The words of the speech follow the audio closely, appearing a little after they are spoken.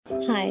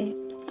Hi,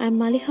 I'm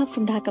Maliha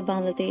from Dhaka,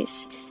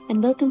 Bangladesh,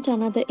 and welcome to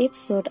another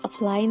episode of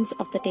Lines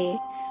of the Day.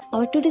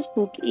 Our today's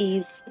book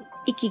is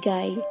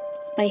Ikigai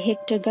by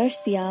Hector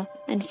Garcia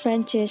and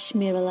Francesc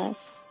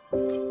Miralles.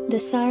 The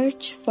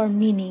search for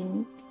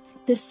meaning.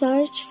 The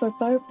search for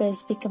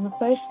purpose became a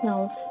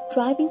personal,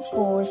 driving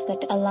force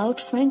that allowed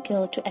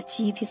Frankl to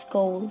achieve his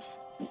goals.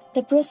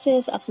 The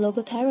process of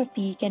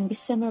logotherapy can be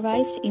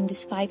summarized in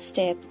these 5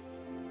 steps.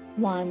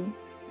 1.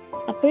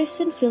 A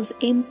person feels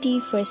empty,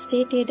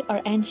 frustrated,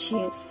 or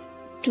anxious.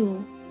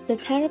 2. The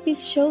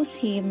therapist shows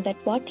him that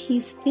what he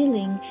is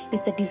feeling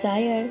is the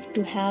desire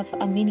to have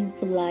a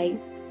meaningful life.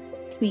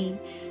 3.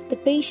 The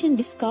patient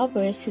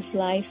discovers his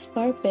life's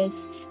purpose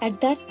at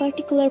that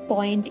particular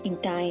point in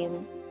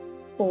time.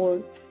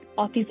 4.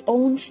 Of his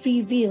own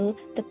free will,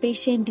 the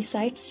patient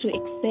decides to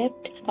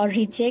accept or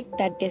reject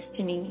that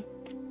destiny.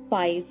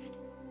 5.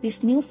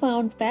 This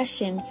newfound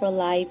passion for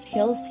life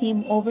helps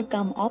him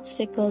overcome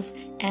obstacles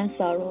and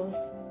sorrows.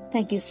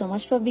 Thank you so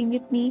much for being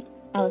with me.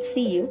 I'll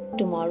see you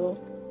tomorrow.